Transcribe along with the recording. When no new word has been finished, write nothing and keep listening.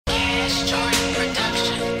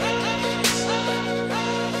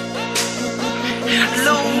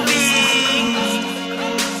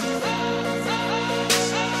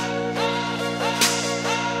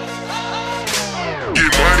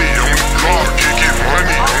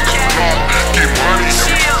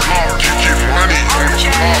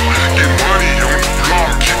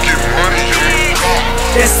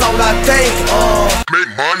think of. Make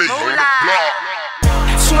money on the block.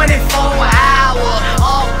 24-hour,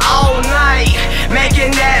 up all night,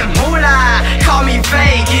 making that moolah. Call me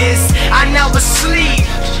Vegas, I never sleep.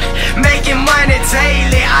 Making money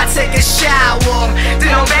daily, I take a shower,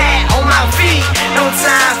 then I'm back on my feet. No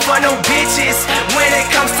time for no bitches when it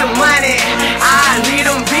comes to money. I lead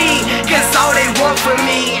them be, cause all they want for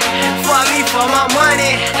me for my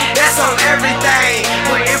money, that's on everything.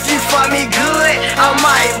 But if you fuck me good, I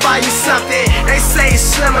might buy you something. They say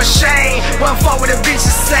Slim or Shane, what for what the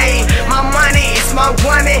bitches say. My money is my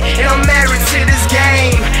money, and I'm married to this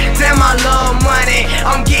game. Damn, I love money,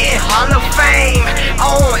 I'm getting Hall of Fame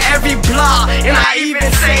on every block, and I even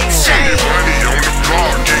take shame. Get money on the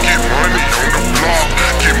block, get money on the block.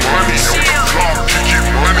 Get money on the block, get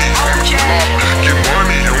money on the block. Get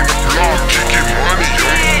money on the block, get money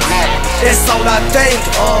on the block. That's all I think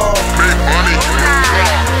of. Make money on the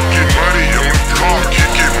block, get money on the block.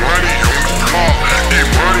 Get money on the block, get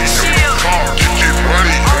money on the block. Get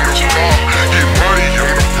money on the block, get money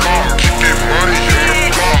on the block. Get money on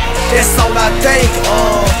the block. That's all I think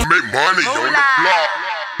of. Make money on the block.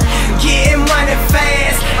 Getting money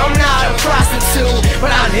fast, I'm not a prostitute,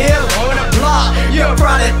 but I live on the block, you'll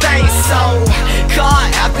probably think so. Car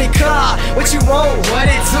after car, what you want, what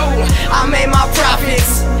it do? I made my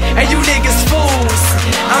profits, and you niggas fools.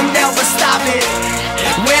 I'm never stopping.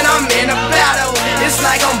 When I'm in a battle, it's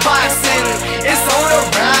like I'm boxing. It's on the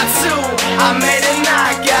round two, I made a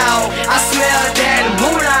knockout. I smell that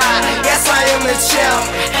moolah, yes I am the champ.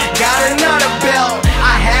 Got another belt,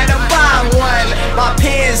 I had to buy one. My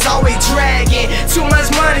pen's always dragging, too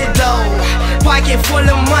much money though. Pocket full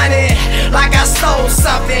of money, like I stole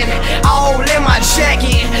something. All in my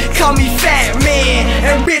jacket, call me Fat Man,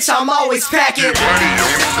 and bitch I'm always packing. Get money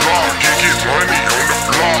on the block, get money on the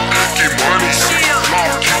block. Get money on the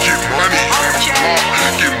block, get money on the block.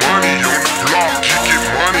 Get money on the block, get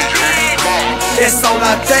money on the block. That's all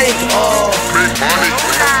I think of. Make money